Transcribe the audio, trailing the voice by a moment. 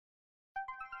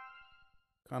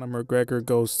Conor McGregor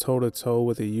goes toe-to-toe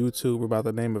with a YouTuber by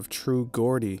the name of True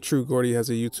Gordie. True Gordie has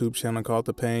a YouTube channel called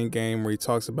The Pain Game where he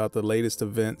talks about the latest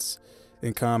events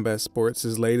in combat sports.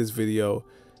 His latest video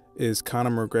is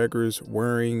Conor McGregor's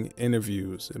Whirring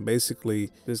interviews. And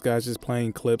basically, this guy's just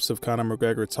playing clips of Conor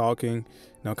McGregor talking.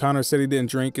 Now, Conor said he didn't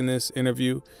drink in this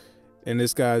interview. And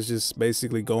this guy's just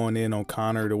basically going in on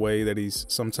Conor the way that he's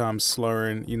sometimes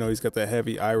slurring. You know, he's got that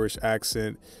heavy Irish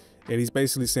accent. And he's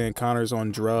basically saying Conor's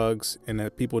on drugs and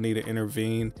that people need to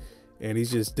intervene. And he's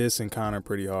just dissing Conor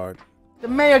pretty hard. The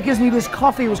mayor gives me this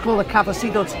coffee. It was called a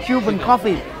cafecito. It's Cuban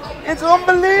coffee. It's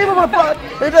unbelievable.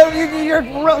 But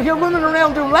you're running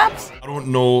around doing laps. I don't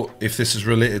know if this is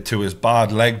related to his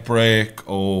bad leg break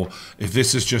or if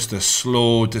this is just a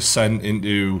slow descent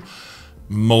into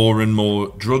more and more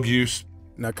drug use.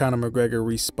 Now, Conor McGregor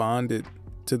responded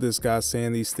to this guy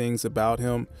saying these things about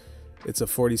him. It's a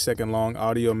 40-second long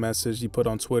audio message he put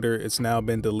on Twitter. It's now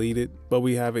been deleted, but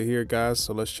we have it here, guys,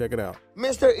 so let's check it out.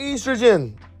 Mr.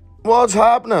 Estrogen, what's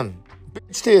happening?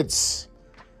 Bitch tits.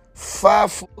 Fat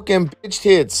fucking bitch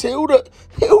tits. Who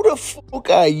the fuck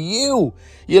are you?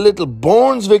 You little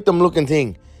Burns victim looking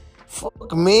thing.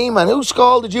 Fuck me, man. Who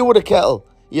scalded you with a kettle?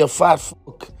 You fat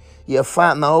fuck. You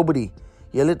fat nobody.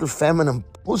 You little feminine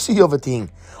pussy of a thing.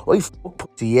 I fuck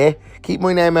pussy, yeah? Keep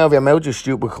my name out of your mouth, you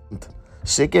stupid cunt.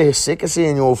 Sick of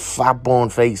seeing your fat bone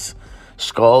face.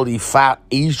 Scaldy, fat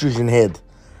estrogen head.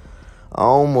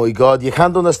 Oh my God, you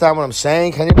can't understand what I'm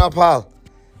saying, can you not, pal?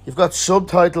 You've got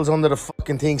subtitles under the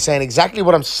fucking thing saying exactly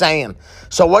what I'm saying.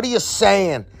 So what are you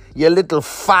saying, you little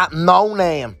fat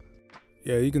no-name?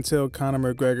 Yeah, you can tell Conor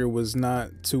McGregor was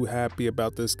not too happy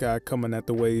about this guy coming at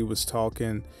the way he was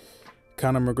talking.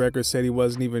 Conor McGregor said he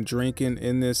wasn't even drinking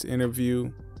in this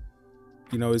interview.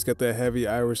 You know, he's got that heavy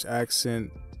Irish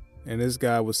accent. And this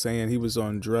guy was saying he was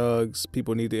on drugs.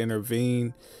 People need to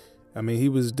intervene. I mean, he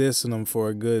was dissing him for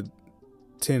a good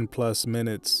 10+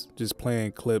 minutes, just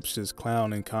playing clips, just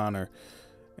clowning Conor.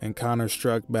 And Conor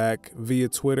struck back via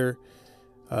Twitter.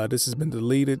 This has been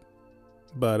deleted.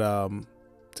 But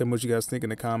tell me what you guys think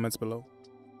in the comments below.